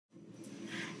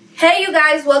Hey you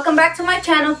guys, welcome back to my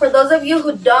channel. For those of you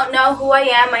who don't know who I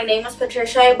am, my name is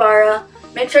Patricia Ibarra.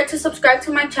 Make sure to subscribe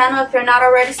to my channel if you're not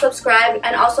already subscribed,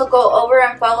 and also go over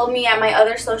and follow me at my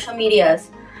other social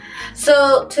medias.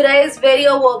 So today's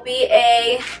video will be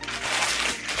a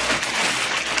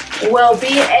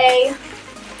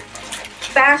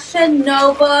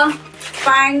FashionNova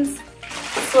finds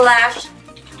slash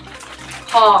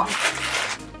haul.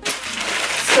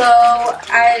 So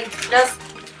I just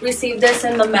received this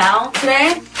in the mail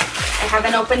today. I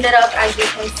haven't opened it up, as you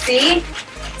can see,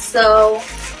 so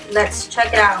let's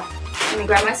check it out. Let me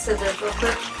grab my scissors real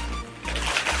quick.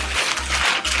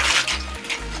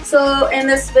 So in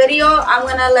this video, I'm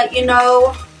gonna let you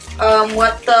know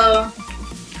what the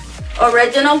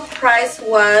original price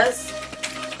was,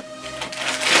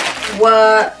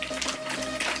 what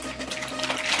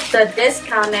the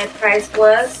discounted price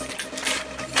was,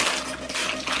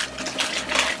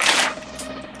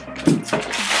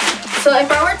 so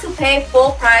if I were to pay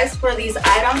full price for these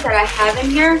items that I have in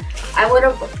here, I would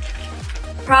have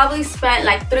probably spent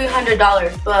like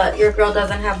 $300, but your girl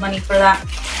doesn't have money for that.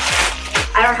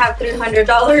 I don't have $300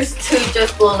 to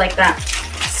just blow like that.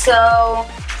 So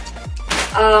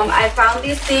I found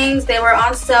these things. They were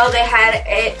on sale. They had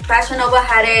FashionNova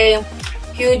had a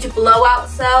huge blowout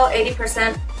sale,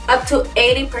 80% up to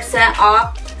 80%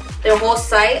 off their whole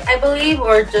site, I believe,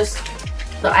 or just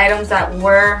the items that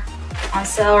were on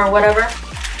sale or whatever.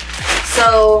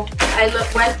 So I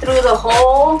went through the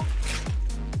whole,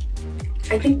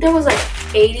 I think there was like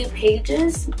 80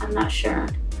 pages, I'm not sure,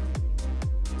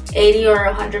 80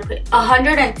 or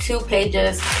 102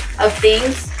 pages of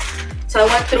things. So I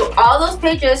went through all those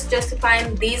pages just to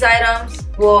find these items.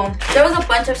 Well, there was a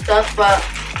bunch of stuff, but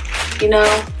you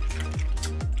know,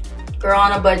 girl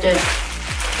on a budget.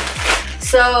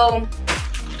 So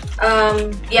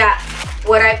yeah,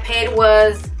 what I paid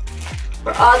was,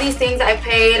 for all these things I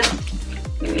paid,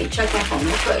 let me check my phone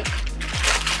real quick,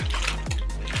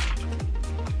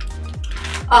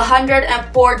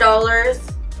 $104,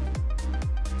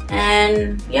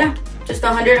 and yeah, just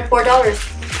 $104.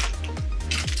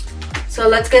 So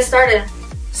let's get started.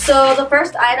 So the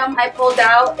first item I pulled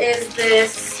out is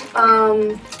this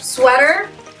sweater,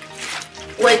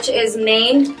 which is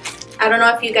named, I don't know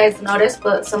if you guys noticed,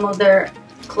 but some of their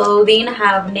clothing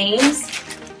have names.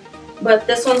 But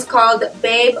this one's called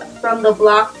Babe from the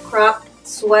Block Cropped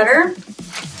Sweater.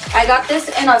 I got this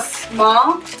in a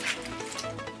small.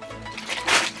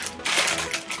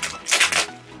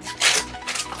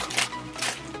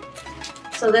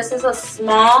 So this is a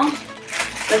small.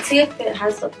 Let's see if it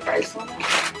has the price on it.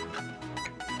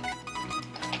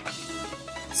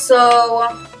 So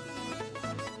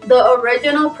the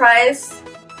original price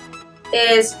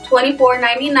is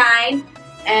 $24.99.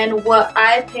 And what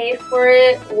I paid for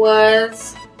it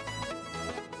was,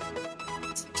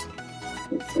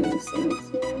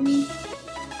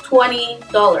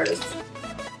 $20.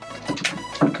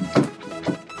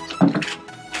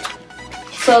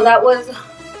 So that was,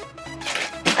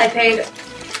 I paid,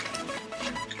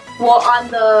 well, on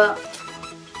the,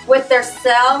 with their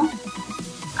sale,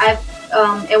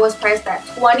 it was priced at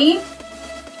 $20,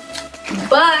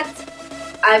 but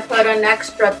I put an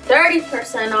extra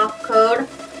 30% off code,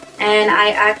 and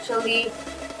I actually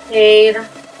paid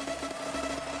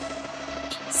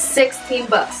 16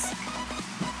 bucks.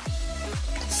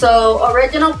 So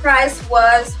original price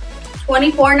was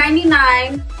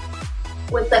 $24.99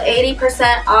 with the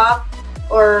 80% off,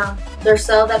 or their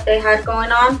sale that they had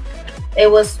going on. It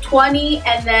was $20,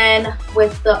 and then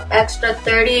with the extra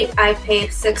 30, I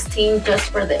paid 16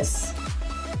 just for this.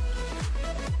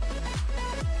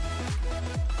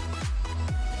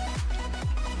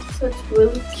 So it's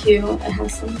really cute. It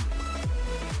has a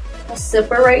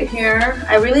zipper right here.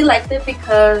 I really liked it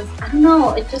because, I don't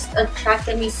know, it just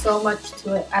attracted me so much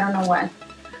to it. I don't know why.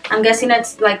 I'm guessing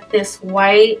it's like this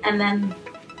white and then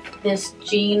this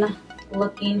jean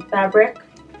looking fabric.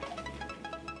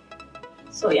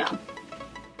 So yeah.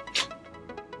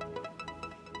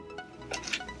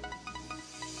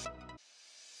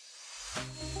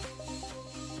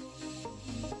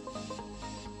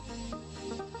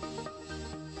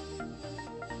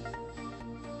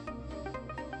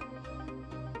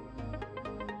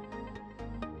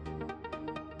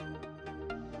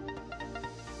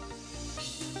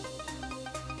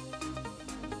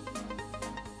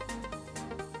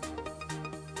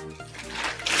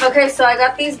 Okay, so I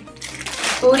got these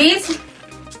booties.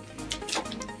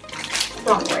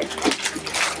 Wrong way.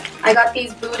 I got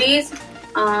these booties,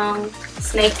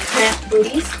 snake print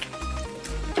booties.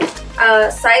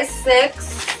 Size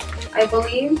 6, I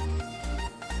believe.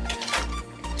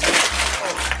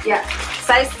 Yeah,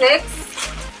 size 6.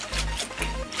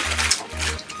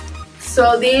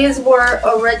 So these were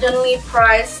originally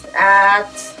priced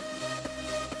at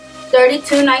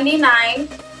 $32.99.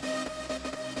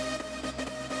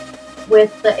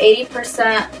 With the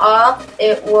 80% off,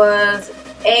 it was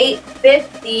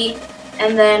 $8.50,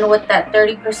 and then with that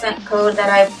 30% code that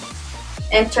I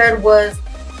entered was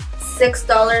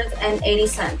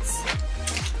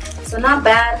 $6.80. So not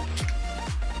bad.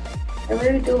 I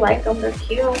really do like them. They're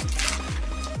cute.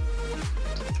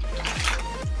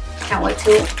 Can't wait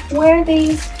to wear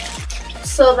these.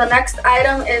 So the next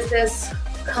item is this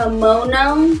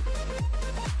kimono.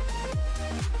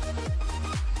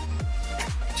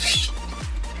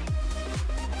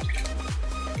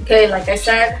 Okay, like I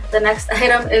said, the next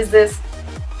item is this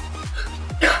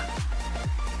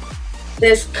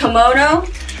kimono.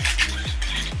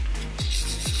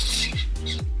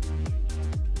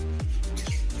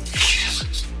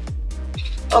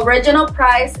 Original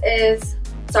price is,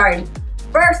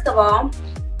 first of all,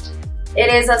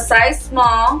 it is a size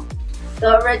small.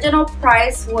 The original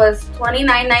price was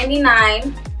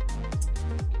 $29.99.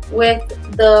 With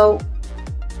the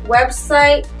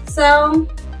website sale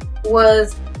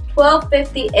was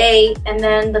 $12.58, and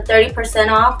then the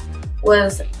 30% off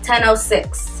was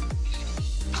 $10.06.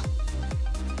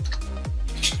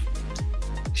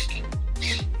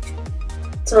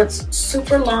 So it's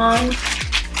super long.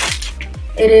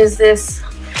 It is this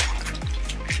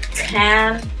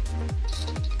camel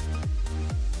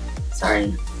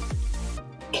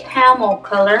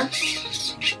color.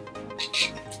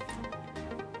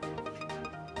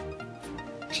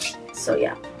 So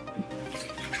yeah,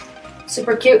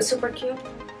 super cute, super cute.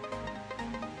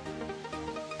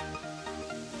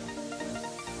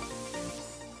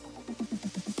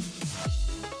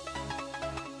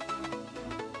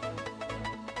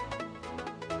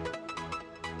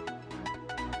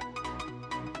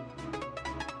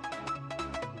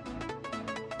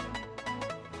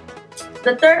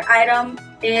 The third item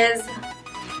is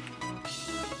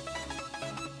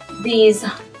these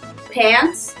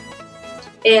pants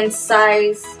in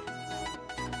size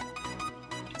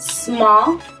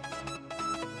small.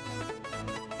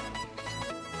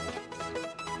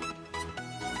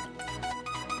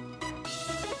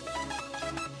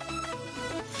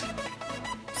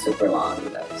 Super long, you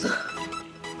guys.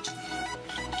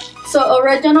 So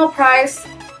original price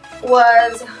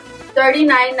was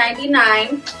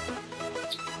 $39.99.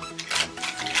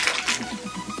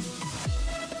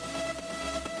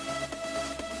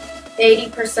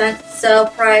 80% sale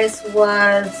price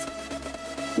was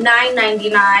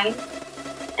 $9.99,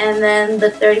 and then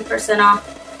the 30% off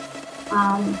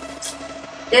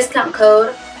discount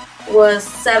code was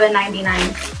 $7.99.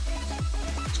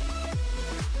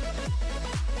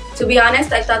 To be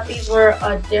honest, I thought these were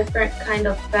a different kind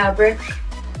of fabric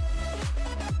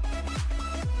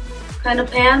kind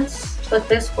of pants, but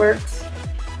this works.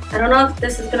 I don't know if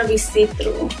this is gonna be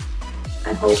see-through.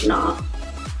 I hope not.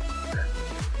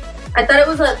 I thought it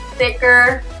was a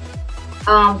thicker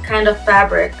kind of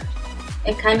fabric.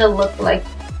 It kind of looked like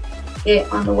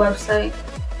it on the website.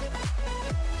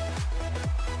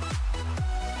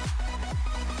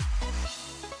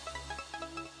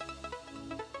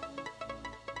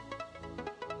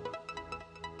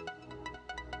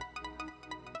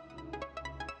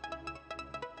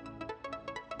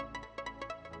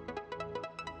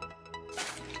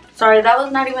 Sorry, that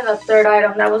was not even the third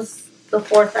item. That was the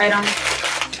fourth item.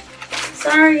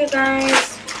 Sorry, you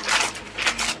guys.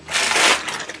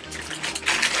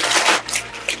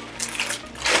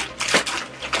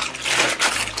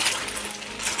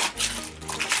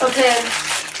 Okay,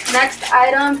 next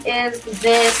item is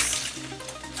this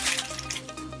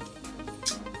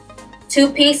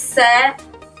two-piece set,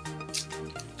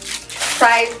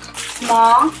 size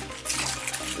small.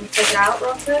 Let me check it out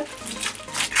real quick.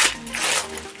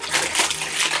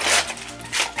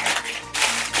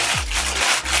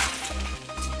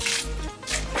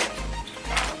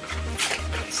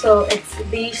 So it's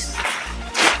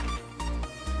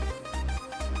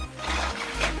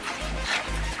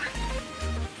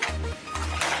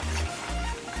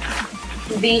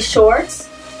these shorts.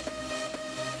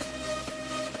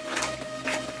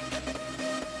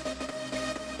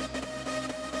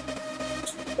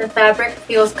 The fabric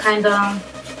feels kind of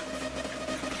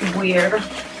weird.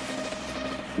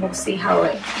 We'll see how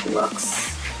it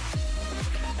looks.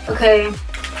 Okay,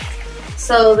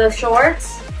 so the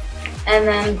shorts, and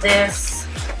then this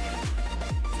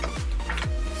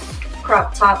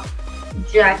crop top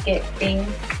jacket thing.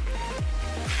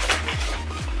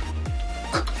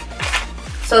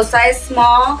 So size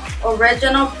small,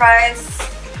 original price,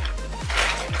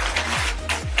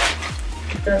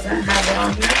 it doesn't have it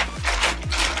on here.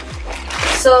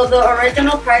 So the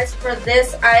original price for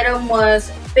this item was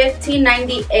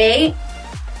 $15.98.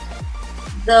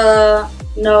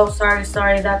 No,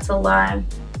 sorry, that's a lie.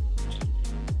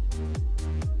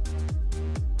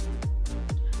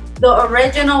 The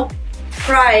original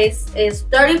price is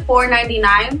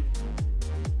 $34.99.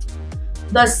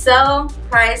 The sale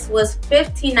price was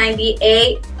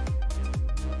 $15.98.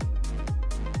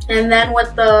 And then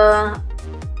with the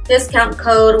discount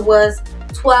code was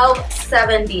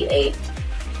 $12.78.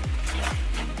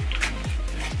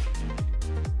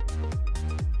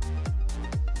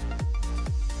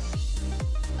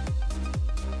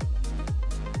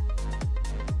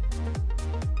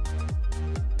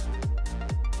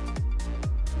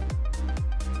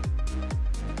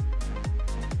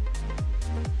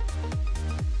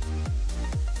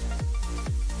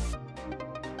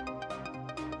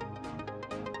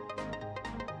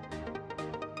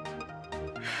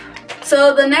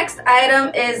 So the next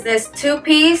item is this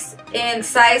two-piece in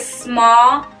size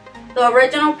small. The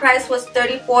original price was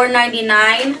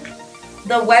 $34.99.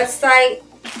 The website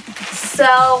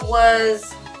sale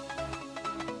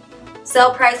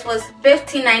price was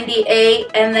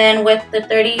 $15.98, and then with the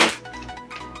 30,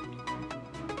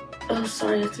 oh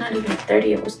sorry, it's not even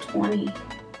 30, it was 20.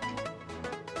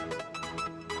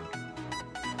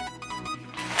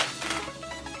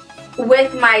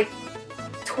 With my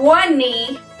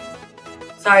 20,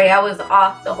 sorry, I was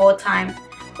off the whole time.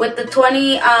 With the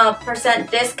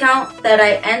 20% discount that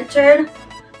I entered,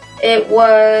 it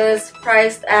was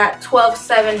priced at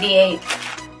 $12.78.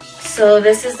 So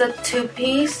this is the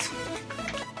two-piece.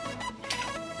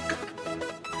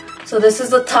 So this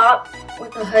is the top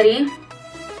with the hoodie,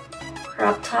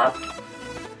 crop top.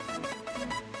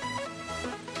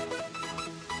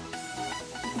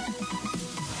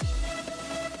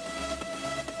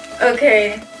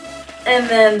 Okay, and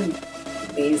then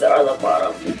these are the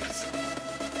bottoms.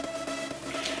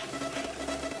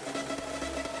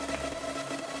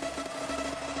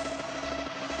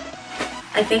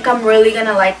 I think I'm really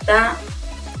gonna like that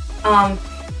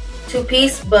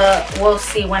two-piece, but we'll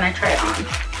see when I try it on.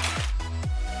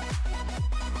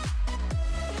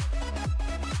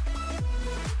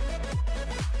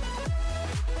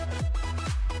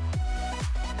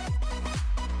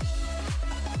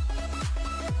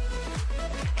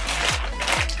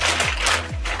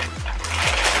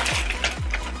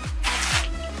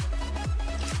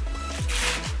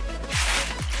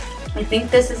 I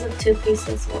think this is a two-piece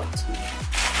as well too.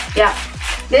 Yeah,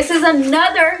 this is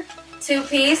another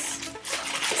two-piece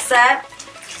set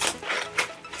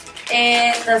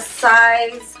in the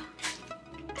size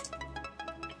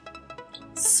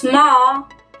small.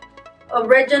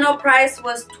 Original price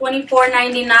was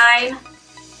 $24.99.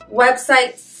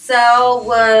 Website sale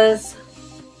was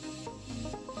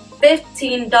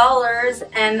 $15,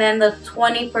 and then the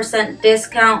 20%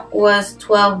 discount was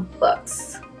 $12.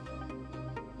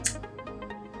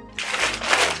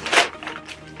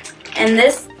 And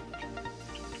this,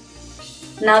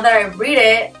 now that I read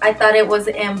it, I thought it was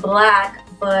in black,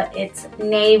 but it's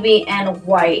navy and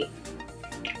white.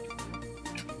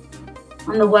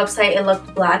 On the website it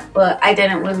looked black, but I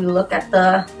didn't really look at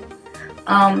the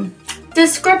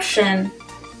description.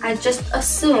 I just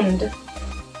assumed.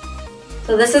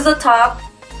 So this is a top.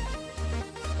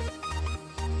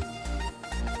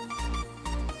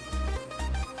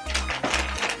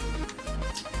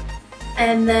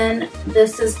 And then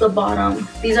this is the bottom.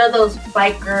 These are those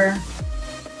biker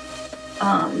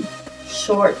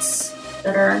shorts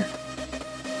that are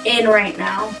in right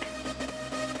now.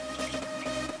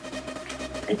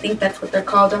 I think that's what they're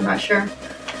called, I'm not sure.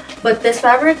 But this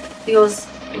fabric feels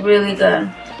really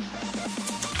good.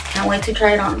 Can't wait to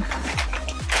try it on.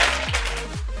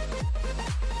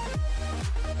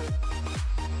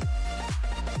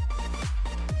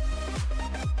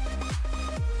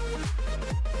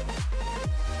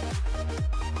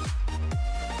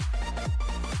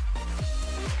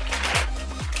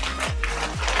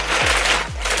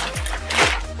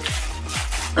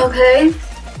 Okay.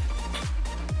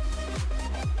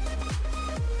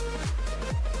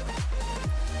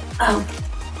 Oh.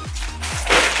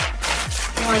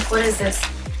 I'm like, what is this?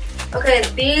 Okay,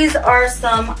 these are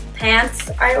some pants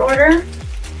I ordered.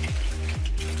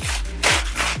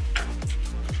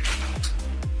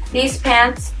 These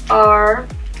pants are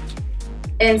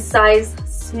in size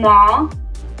small.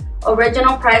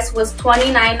 Original price was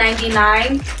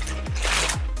 $29.99.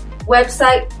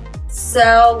 Website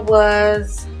sale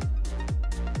was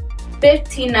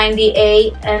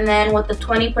 $15.98, and then with the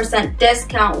 20%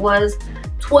 discount was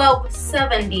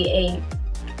 $12.78.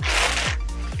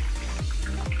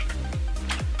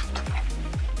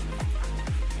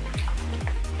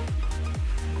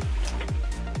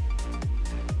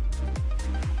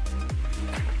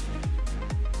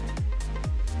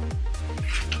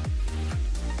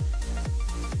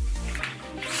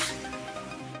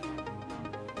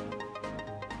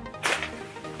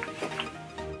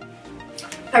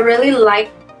 I really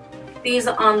like these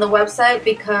on the website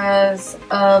because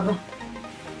of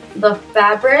the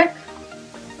fabric,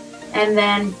 and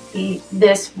then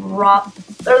this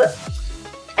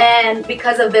and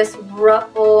because of this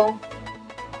ruffle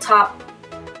top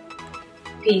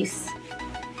piece.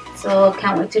 So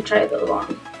can't wait to try those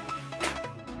on.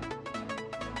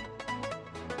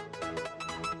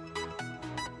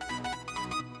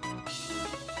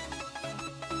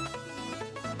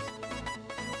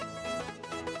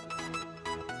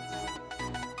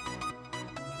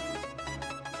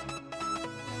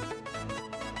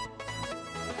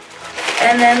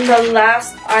 And then the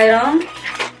last item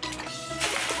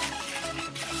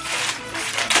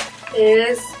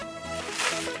is,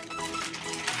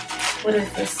 what is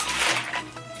this?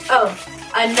 Oh,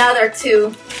 another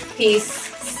 2-piece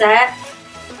set.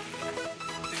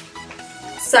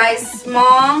 Size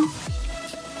small.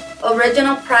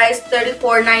 Original price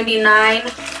 $34.99.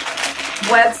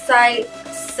 Website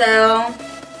sale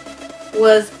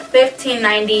was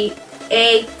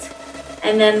 $15.98.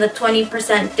 And then the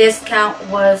 20% discount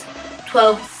was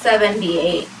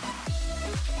 $12.78.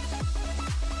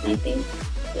 I think,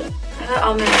 yeah, I got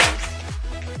all my items.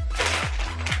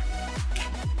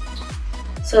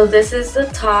 So this is the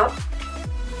top.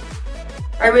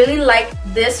 I really like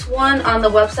this one on the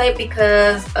website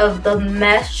because of the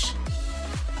mesh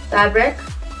fabric.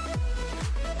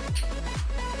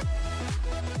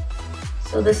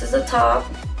 So this is the top.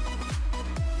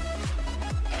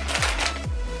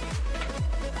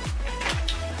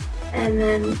 And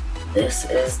then this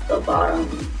is the bottom.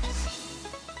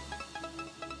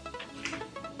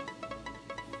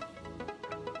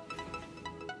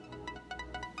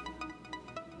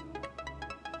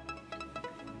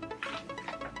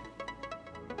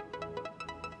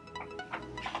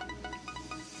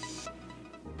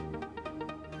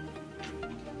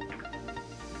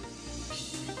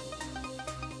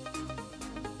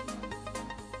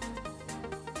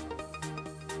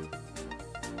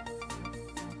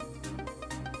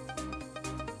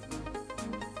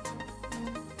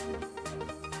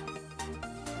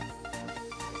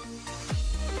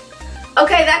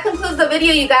 Okay, that concludes the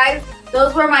video, you guys.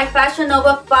 Those were my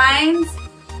FashionNova finds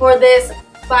for this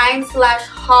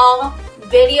find/haul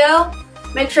video.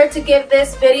 Make sure to give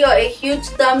this video a huge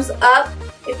thumbs up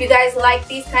if you guys like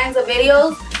these kinds of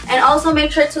videos. And also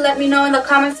make sure to let me know in the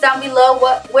comments down below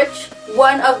which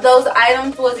one of those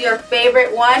items was your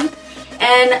favorite one.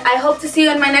 And I hope to see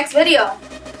you in my next video.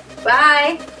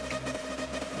 Bye!